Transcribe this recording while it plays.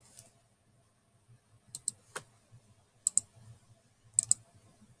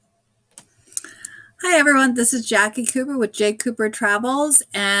everyone, this is Jackie Cooper with J. Cooper Travels,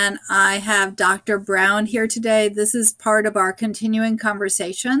 and I have Dr. Brown here today. This is part of our continuing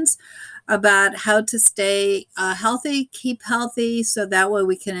conversations about how to stay healthy, keep healthy, so that way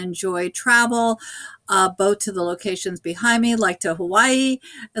we can enjoy travel, both to the locations behind me, like to Hawaii,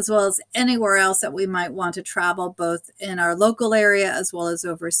 as well as anywhere else that we might want to travel, both in our local area as well as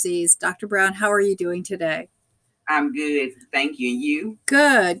overseas. Dr. Brown, how are you doing today? I'm good. Thank you. And you?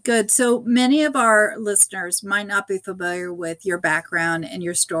 Good, good. So many of our listeners might not be familiar with your background and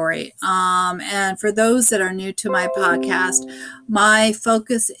your story. And for those that are new to my podcast, my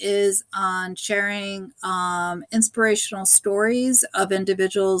focus is on sharing inspirational stories of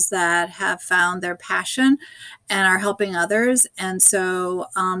individuals that have found their passion and are helping others. And so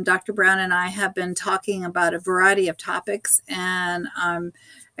Dr. Brown and I have been talking about a variety of topics, and I'm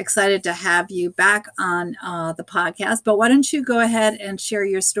excited to have you back on the podcast. But why don't you go ahead and share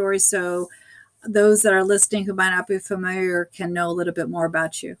your story so those that are listening who might not be familiar can know a little bit more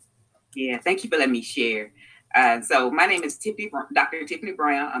about you. Yeah, thank you for letting me share. So my name is Dr. Tiffany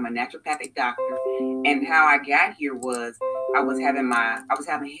Brown. I'm a naturopathic doctor, and how I got here was I was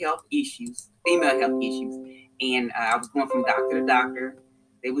having health issues, female health issues, and I was going from doctor to doctor.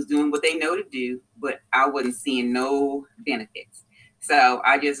 They was doing what they know to do, but I wasn't seeing no benefits. So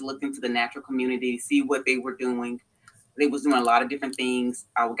I just looked into the natural community to see what they were doing. They was doing a lot of different things.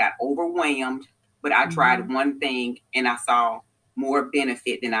 I got overwhelmed, but I tried one thing and I saw more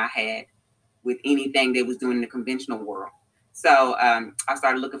benefit than I had with anything they was doing in the conventional world. So I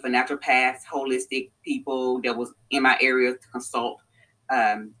started looking for naturopaths, holistic people that was in my area to consult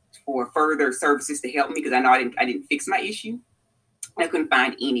for further services to help me, because I know I didn't fix my issue. I couldn't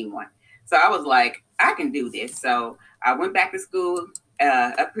find anyone. So I was like, I can do this. So I went back to school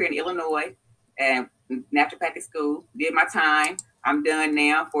up here in Illinois, and naturopathic school, did my time. I'm done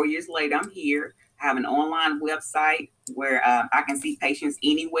now. 4 years later, I'm here. I have an online website where I can see patients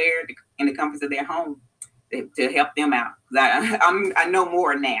anywhere in the comforts of their home to help them out. I know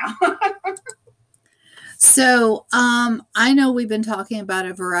more now. So I know we've been talking about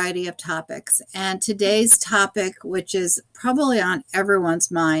a variety of topics, and today's topic, which is probably on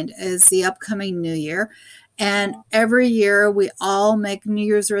everyone's mind, is the upcoming New Year. And every year we all make New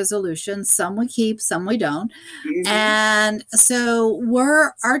Year's resolutions. Some we keep, some we don't. Mm-hmm. And so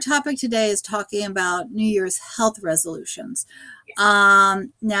our topic today is talking about New Year's health resolutions.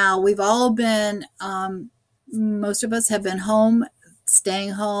 Now we've all been, most of us have been home,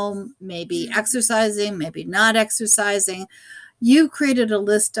 staying home, maybe exercising, maybe not exercising. You created a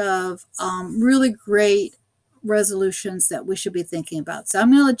list of really great resolutions that we should be thinking about. So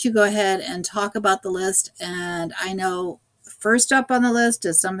I'm going to let you go ahead and talk about the list. And I know first up on the list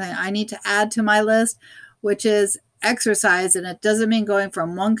is something I need to add to my list, which is exercise. And it doesn't mean going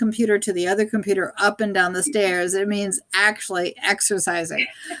from one computer to the other computer up and down the stairs. It means actually exercising.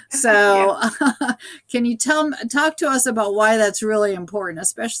 So can you talk to us about why that's really important,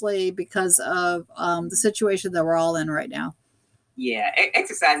 especially because of the situation that we're all in right now? Yeah,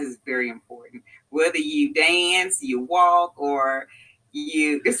 exercise is very important. Whether you dance, you walk, or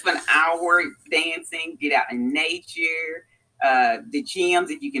you just spend an hour dancing, get out in nature, the gyms,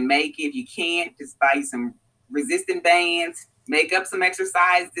 if you can make it. If you can't, just buy you some resistant bands, make up some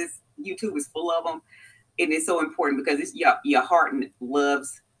exercises. YouTube is full of them. And it's so important because it's your heart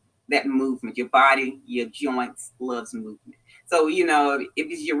loves that movement. Your body, your joints loves movement. So, if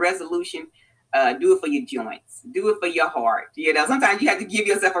it's your resolution, do it for your joints, do it for your heart. Sometimes you have to give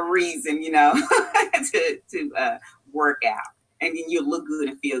yourself a reason, to work out, and then you'll look good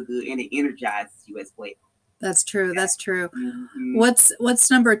and feel good, and it energizes you as well. That's true. That's true. Mm-hmm.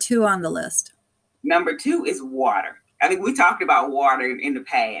 What's number 2 on the list? Number 2 is water. I think we talked about water in the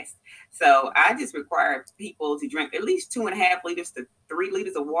past. So I just require people to drink at least 2.5 liters to 3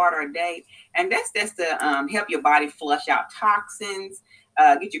 liters of water a day. And that's just to help your body flush out toxins,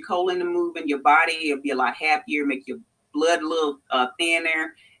 get your colon moving, your body will be a lot happier, make your blood a little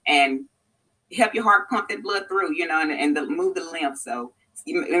thinner, and help your heart pump that blood through, and move the lymph. So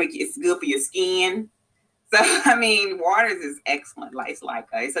it's good for your skin. So, water is excellent.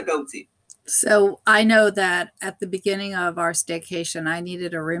 It's a go-to. So I know that at the beginning of our staycation, I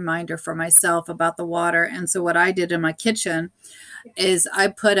needed a reminder for myself about the water. And so what I did in my kitchen is I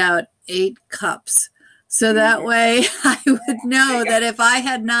put out 8 cups. So that way I would know that if I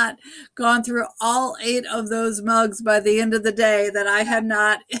had not gone through all 8 of those mugs by the end of the day, that I had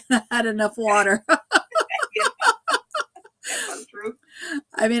not had enough water. That's true.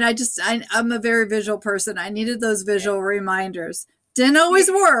 I'm a very visual person. I needed those visual reminders. Didn't always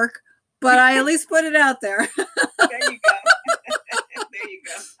work, but I at least put it out there. There you go. There you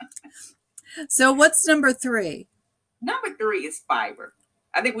go. So what's number 3? Number 3 is fiber.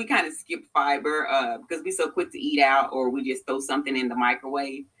 I think we kind of skip fiber because we're so quick to eat out or we just throw something in the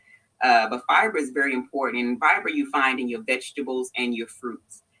microwave. But fiber is very important. And fiber you find in your vegetables and your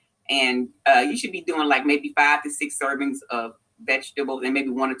fruits. And you should be doing like maybe 5 to 6 servings of vegetables and maybe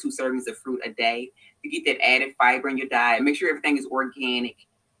 1 or 2 servings of fruit a day to get that added fiber in your diet. Make sure everything is organic.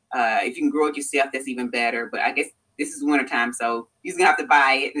 If you can grow it yourself, that's even better. But I guess this is wintertime, so you're gonna have to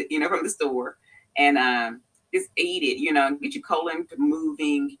buy it, from the store. And just eat it, get your colon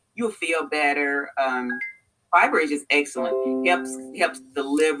moving. You'll feel better. Fiber is just excellent. Helps the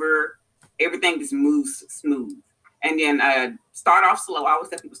liver. Everything just moves smooth. And then start off slow. I always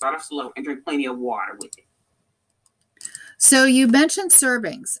tell people start off slow and drink plenty of water with it. So you mentioned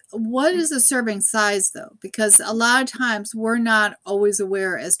servings. What is a serving size, though? Because a lot of times we're not always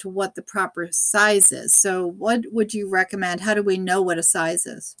aware as to what the proper size is. So what would you recommend? How do we know what a size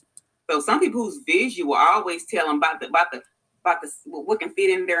is? So some people who's visual, I always tell them about the what can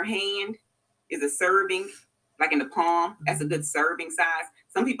fit in their hand is a serving, like in the palm. That's a good serving size.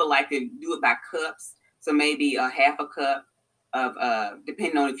 Some people like to do it by cups. So maybe a half a cup of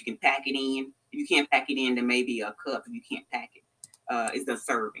depending on if you can pack it in. If you can't pack it in, then maybe a cup. If you can't pack it, is the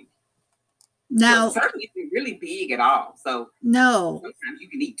serving. Now, so serving isn't really big at all. So no, sometimes you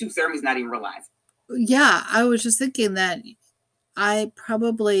can eat 2 servings, not even realize it. Yeah, I was just thinking that I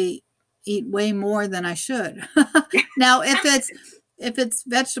probably eat way more than I should. Now, if it's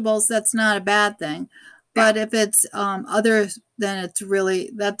vegetables, that's not a bad thing. But if it's other, then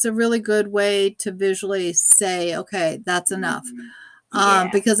that's a really good way to visually say, okay, that's enough.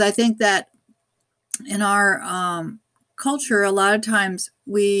 Because I think that in our culture, a lot of times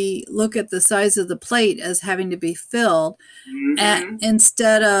we look at the size of the plate as having to be filled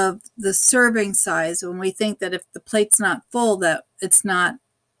instead of the serving size, when we think that if the plate's not full, that it's not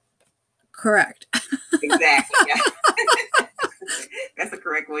correct. Exactly. Yeah. That's the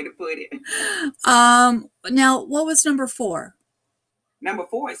correct way to put it. Now, what was number 4? Number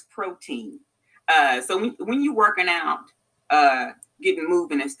 4 is protein. So when you're working out, getting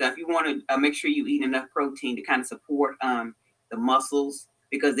moving and stuff, you want to make sure you eat enough protein to kind of support the muscles,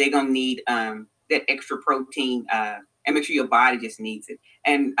 because they're going to need that extra protein, and make sure your body just needs it.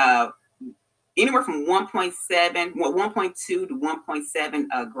 And anywhere from 1.2 to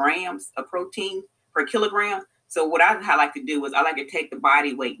 1.7 grams of protein per kilogram. So what I like to do is I like to take the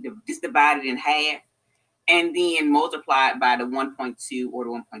body weight, just divide it in half, and then multiply it by the 1.2 or the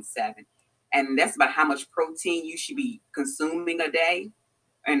 1.7. And that's about how much protein you should be consuming a day.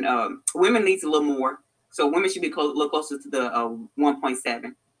 And women needs a little more. So women should be a little closer to the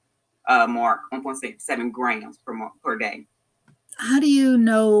 1.7 mark, 1.7 grams per day. How do you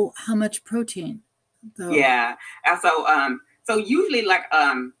know how much protein, though? Yeah. So usually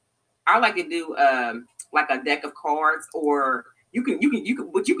I like to do like a deck of cards, or you can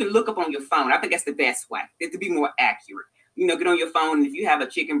look up on your phone. I think that's the best way to be more accurate. Get on your phone, and if you have a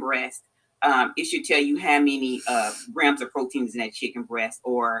chicken breast, it should tell you how many grams of protein is in that chicken breast,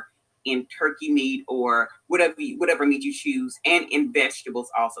 or in turkey meat, or whatever meat you choose, and in vegetables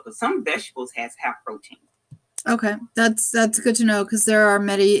also, because some vegetables have protein. Okay, that's good to know, because there are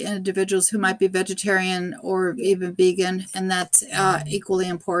many individuals who might be vegetarian or even vegan, and that's equally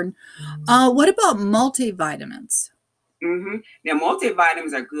important. What about multivitamins? Now,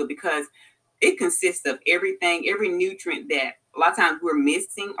 multivitamins are good because it consists of everything, every nutrient that a lot of times we're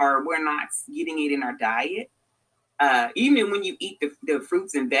missing or we're not getting it in our diet. Even when you eat the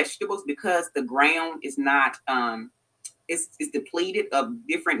fruits and vegetables, because the ground is not, it's depleted of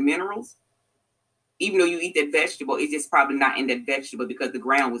different minerals. Even though you eat that vegetable, it's just probably not in that vegetable because the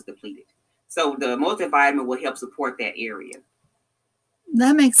ground was depleted. So the multivitamin will help support that area.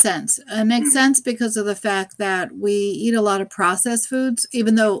 That makes sense. It makes sense because of the fact that we eat a lot of processed foods,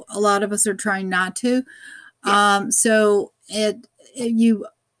 even though a lot of us are trying not to. Yeah. So you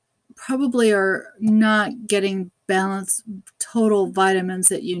probably are not getting balanced total vitamins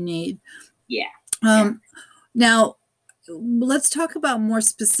that you need. Yeah. Now, let's talk about more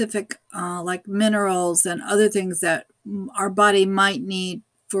specific, like minerals and other things that our body might need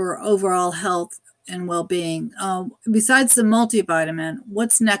for overall health and well-being. Besides the multivitamin,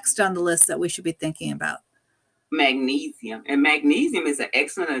 what's next on the list that we should be thinking about? Magnesium. And magnesium is an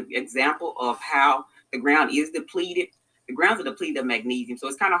excellent example of how the ground is depleted. The grounds are depleted of magnesium. So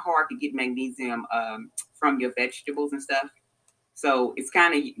it's kind of hard to get magnesium from your vegetables and stuff. So it's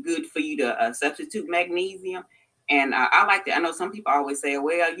kind of good for you to substitute magnesium. And I know some people always say,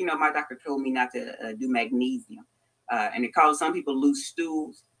 well, my doctor told me not to do magnesium. And it causes some people loose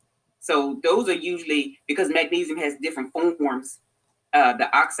stools. So those are usually because magnesium has different forms the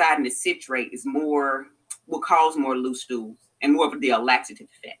oxide and the citrate is more, will cause more loose stools and more of the laxative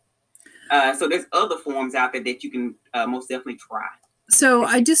effect. So there's other forms out there that you can most definitely try. So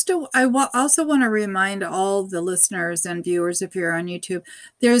also want to remind all the listeners and viewers, if you're on YouTube,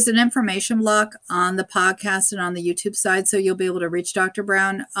 there's an information block on the podcast and on the YouTube side, so you'll be able to reach Dr.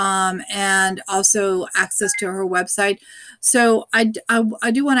 Brown, and also access to her website. So I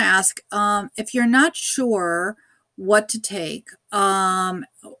do want to ask, if you're not sure what to take,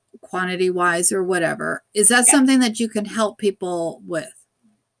 quantity wise or whatever, is that something that you can help people with?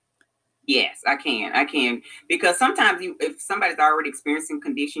 Yes, I can, because sometimes if somebody's already experiencing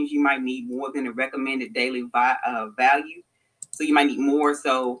conditions, you might need more than a recommended daily value. So you might need more.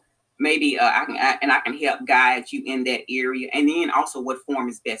 So maybe I can help guide you in that area, and then also what form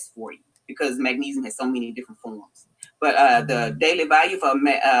is best for you, because magnesium has so many different forms. But the daily value for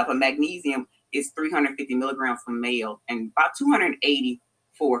magnesium is 350 milligrams for male and about 280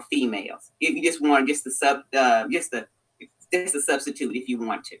 for females. If you just want just a substitute if you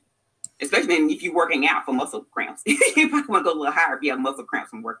want to. Especially if you're working out for muscle cramps. You might want to go a little higher if you have muscle cramps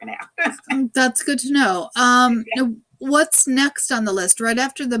from working out. That's good to know. What's next on the list? Right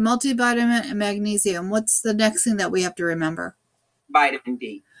after the multivitamin and magnesium, what's the next thing that we have to remember? Vitamin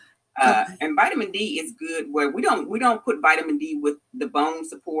D. Okay. And vitamin D is good where we don't put vitamin D with the bone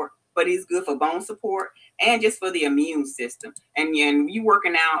support, but it's good for bone support and just for the immune system. And you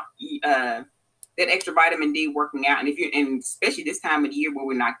working out, that extra vitamin D working out, and especially this time of the year where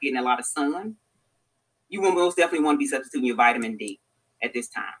we're not getting a lot of sun, you will most definitely want to be substituting your vitamin D at this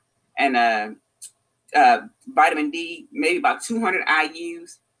time. And vitamin D, maybe about 200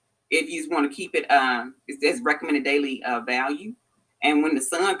 IUs if you just want to keep it. It's recommended daily value. And when the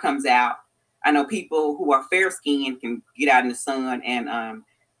sun comes out, I know people who are fair skinned can get out in the sun, and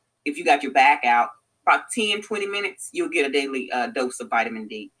if you got your back out, about 10-20 minutes, you'll get a daily dose of vitamin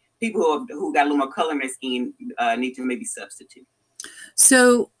D. People who got a little more color in their skin need to maybe substitute.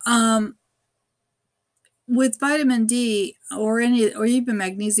 So with vitamin D or even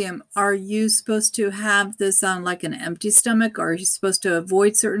magnesium, are you supposed to have this on like an empty stomach, or are you supposed to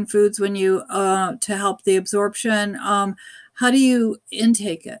avoid certain foods when you to help the absorption? How do you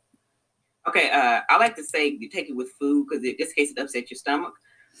intake it? Okay, I like to say you take it with food, because in this case it upsets your stomach.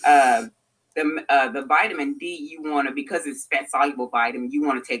 The vitamin D you want to, because it's fat soluble vitamin, you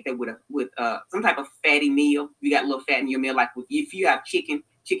want to take that with some type of fatty meal. You got a little fat in your meal, like if you have chicken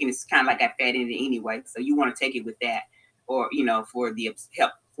is kind of like got fat in it anyway, so you want to take it with that, or for the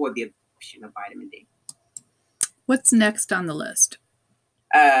help for the absorption of vitamin D. What's next on the list?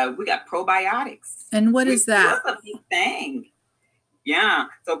 We got probiotics. And what is that? That's a big thing. Yeah.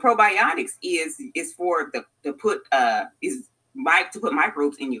 So probiotics is for to put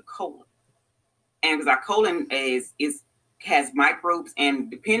microbes in your colon. And because our colon has microbes, and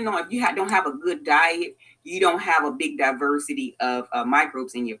depending on if you don't have a good diet, you don't have a big diversity of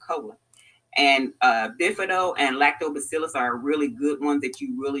microbes in your colon. And bifido and lactobacillus are really good ones that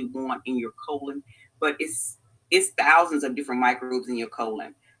you really want in your colon. But it's thousands of different microbes in your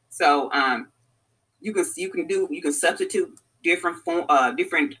colon. So you can substitute different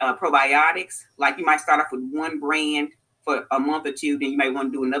probiotics. Like you might start off with one brand for a month or two, then you might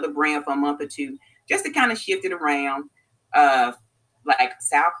want to do another brand for a month or two, just to kind of shift it around. Like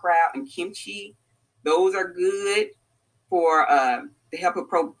sauerkraut and kimchi, those are good for to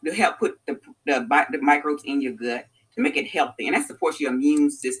help put the microbes in your gut to make it healthy, and that supports your immune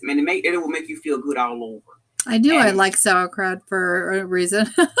system, and it will make you feel good all over. I like sauerkraut for a reason.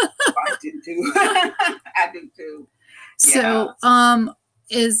 I do too. I do too. So,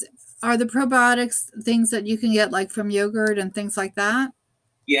 are the probiotics things that you can get like from yogurt and things like that?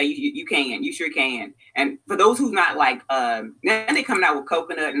 Yeah, you can. You sure can. And for those who's not like, now they're coming out with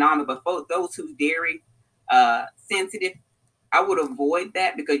coconut and almond, but for those who's dairy sensitive, I would avoid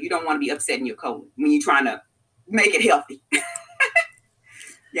that, because you don't want to be upsetting your colon when you're trying to make it healthy.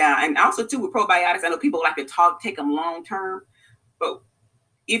 Yeah, and also too with probiotics, I know people like to take them long term, but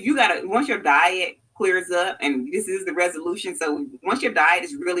if you once your diet clears up, and this is the resolution, so once your diet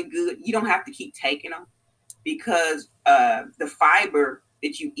is really good, you don't have to keep taking them, because the fiber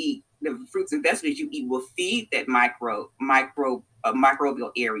that you eat, the fruits and vegetables you eat, will feed that microbial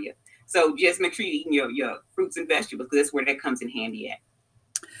area. So just make sure you're eating your fruits and vegetables, because that's where that comes in handy at.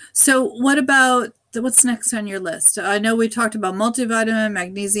 So what's next on your list? I know we talked about multivitamin,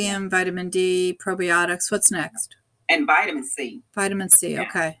 magnesium, vitamin D, probiotics. What's next? And vitamin C. Vitamin C, yeah.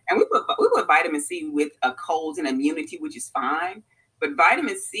 Okay. And we put vitamin C with colds and immunity, which is fine. But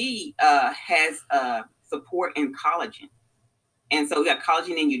vitamin C has support in collagen. And so we got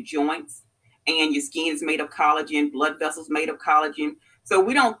collagen in your joints. and your skin is made of collagen, blood vessels made of collagen. So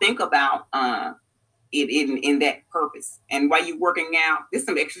we don't think about it in that purpose. And while you're working out, there's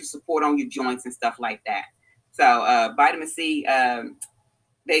some extra support on your joints and stuff like that. So vitamin C,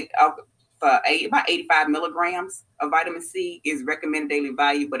 they about 85 milligrams of vitamin C is recommended daily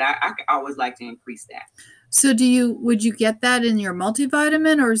value, but I always like to increase that. So would you get that in your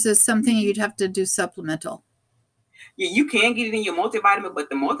multivitamin, or is this something you'd have to do supplemental? Yeah, you can get it in your multivitamin, but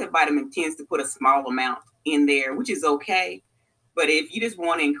the multivitamin tends to put a small amount in there, which is okay. But if you just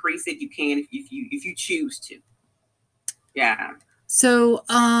want to increase it, you can if you choose to. Yeah. So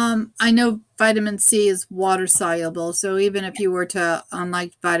I know vitamin C is water soluble. So even if you were to,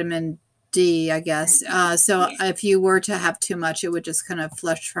 unlike vitamin D, I guess, if you were to have too much, it would just kind of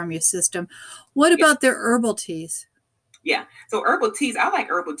flush from your system. What about their herbal teas? Yeah. So herbal teas, I like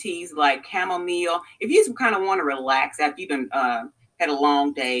herbal teas like chamomile. If you just kind of want to relax after you've been had a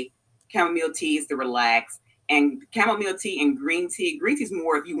long day, chamomile tea is to relax. And chamomile tea and green tea. Green tea is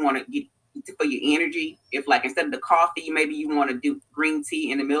more if you want to get for your energy. If like instead of the coffee, maybe you want to do green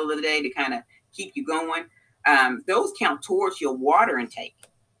tea in the middle of the day to kind of keep you going. Those count towards your water intake.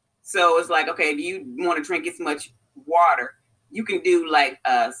 So it's like, okay, if you want to drink as much water, you can do like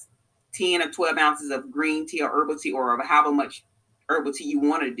 10 or 12 ounces of green tea or herbal tea, or however much herbal tea you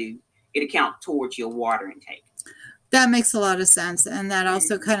want to do. It'll count towards your water intake. That makes a lot of sense. And that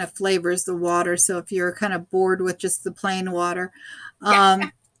also kind of flavors the water. So if you're kind of bored with just the plain water,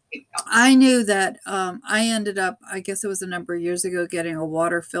 I knew that I ended up, I guess it was a number of years ago, getting a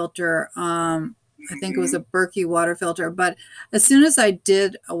water filter. I think it was a Berkey water filter. But as soon as I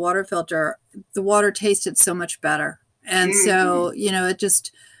did a water filter, the water tasted so much better. And so, it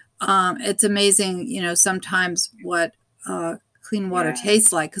just, it's amazing, sometimes what clean water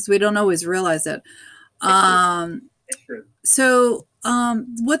tastes like, because we don't always realize it. That's true. So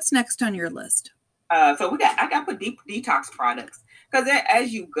what's next on your list? So I got put detox products, because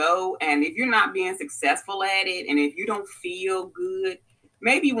as you go, and if you're not being successful at it, and if you don't feel good,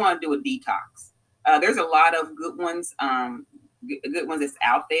 maybe you want to do a detox. There's a lot of good ones that's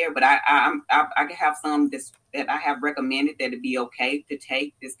out there, but I have some that I have recommended that it'd be okay to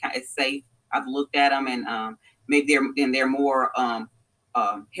take. It's safe. I've looked at them, and maybe they're more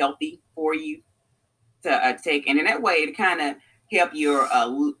healthy for you to take, and in that way to kind of help your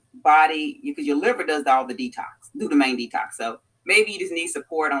body, because your liver does all the main detox. So maybe you just need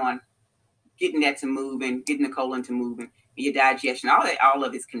support on getting that to moving, getting the colon to moving, your digestion. All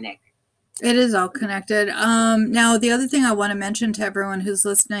of it's connected. It is all connected. Now, the other thing I want to mention to everyone who's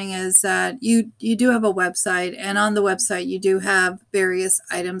listening is that you do have a website, and on the website you do have various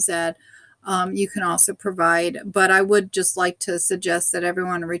items that you can also provide. But I would just like to suggest that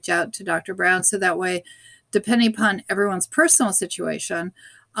everyone reach out to Dr. Brown, so that way, depending upon everyone's personal situation,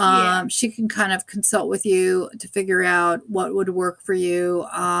 she can kind of consult with you to figure out what would work for you,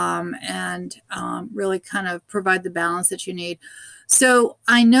 and really kind of provide the balance that you need. So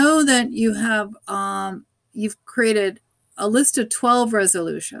I know that you have you've created a list of 12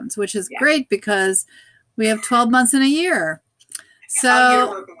 resolutions, which is great because we have 12 months in a year.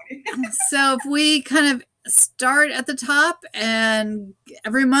 So if we kind of start at the top and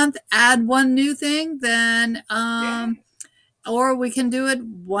every month add one new thing, then or we can do it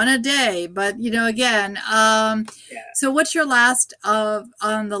one a day. But again, so what's your last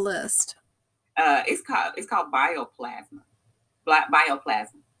on the list? It's called bioplasma.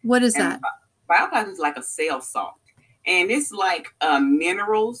 Bioplasma. What is that? Bioplasma is like a cell salt, and it's like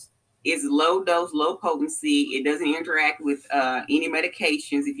minerals. It's low dose, low potency. It doesn't interact with any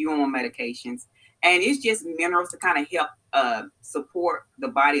medications if you want medications, and it's just minerals to kind of help support the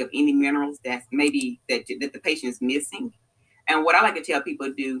body of any minerals that maybe that the patient is missing. And what I like to tell people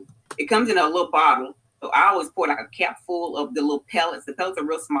to do, it comes in a little bottle, so I always pour like a cap full of the little pellets. The pellets are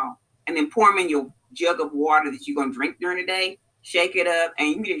real small, and then pour them in your jug of water that you're gonna drink during the day. Shake it up, and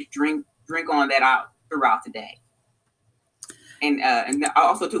you can just drink on that out throughout the day. And I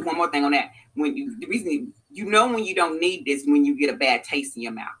also took one more thing on that. The reason when you don't need this, when you get a bad taste in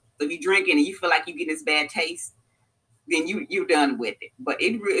your mouth. So if you're drinking and you feel like you get this bad taste, then you're done with it. But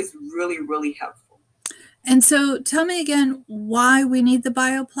it's really, really helpful. And so tell me again why we need the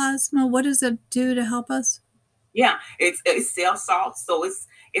bioplasma. What does it do to help us? Yeah, it's cell salt, so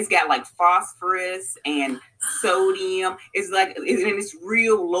it's got like phosphorus and sodium. It's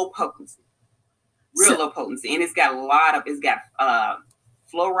real low potency, low potency, and it's got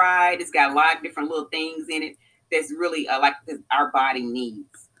fluoride. It's got a lot of different little things in it that's really like our body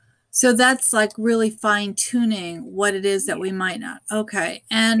needs. So that's like really fine tuning what it is that Yeah. we might not. Okay.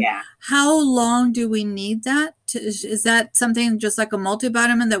 And Yeah. how long do we need that? Is that something just like a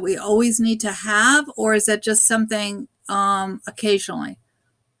multivitamin that we always need to have, or is that just something occasionally?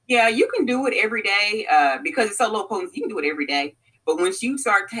 Yeah, you can do it every day because it's so low potency. You can do it every day. But once you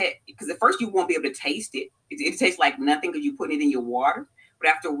start, because at first you won't be able to taste it. It tastes like nothing because you put it in your water. But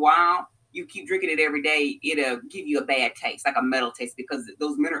after a while, you keep drinking it every day, it'll give you a bad taste, like a metal taste, because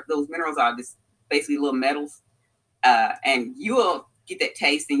those minerals are just basically little metals, and you will get that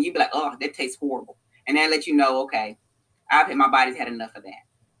taste, and you'll be like, oh, that tastes horrible, and that let you know, okay, my body's had enough of that.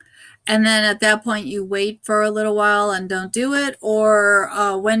 And then at that point, you wait for a little while and don't do it,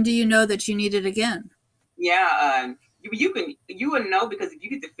 or when do you know that you need it again? Yeah, you will know because if you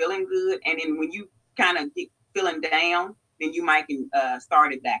get the feeling good, and then when you kind of get feeling down, then you might can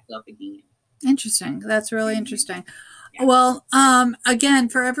start it back up again. Interesting. That's really Mm-hmm. interesting. Yeah. Well, again,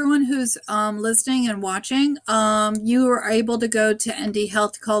 for everyone who's listening and watching, you are able to go to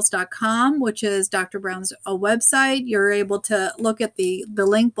ndhealthcalls.com, which is Dr. Brown's website. You're able to look at the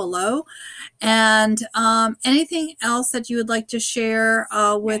link below. Yeah. And anything else that you would like to share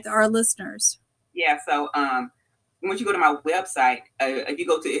with our listeners? Yeah. So once you go to my website, if you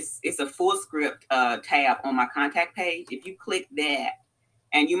go to it's a Fullscript tab on my contact page. If you click that,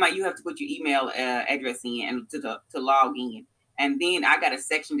 and you have to put your email address in and to log in. And then I got a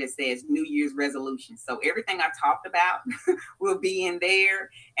section that says New Year's resolutions. So everything I talked about will be in there,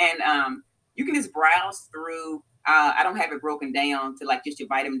 and you can just browse through. I don't have it broken down to like just your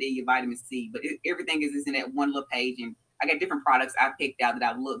vitamin D, your vitamin C, but everything is in that one little page. And I got different products I picked out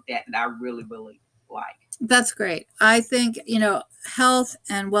that I looked at that I really, really like. That's great. I think, health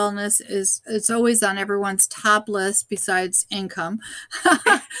and wellness it's always on everyone's top list besides income,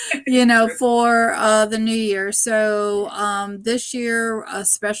 for the new year. So this year,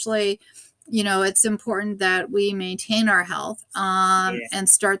 especially, it's important that we maintain our health and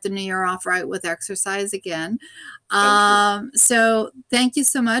start the new year off right with exercise again. So thank you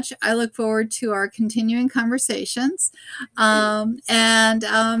so much. I look forward to our continuing conversations. And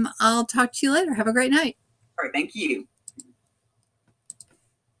I'll talk to you later. Have a great night. All right, thank you.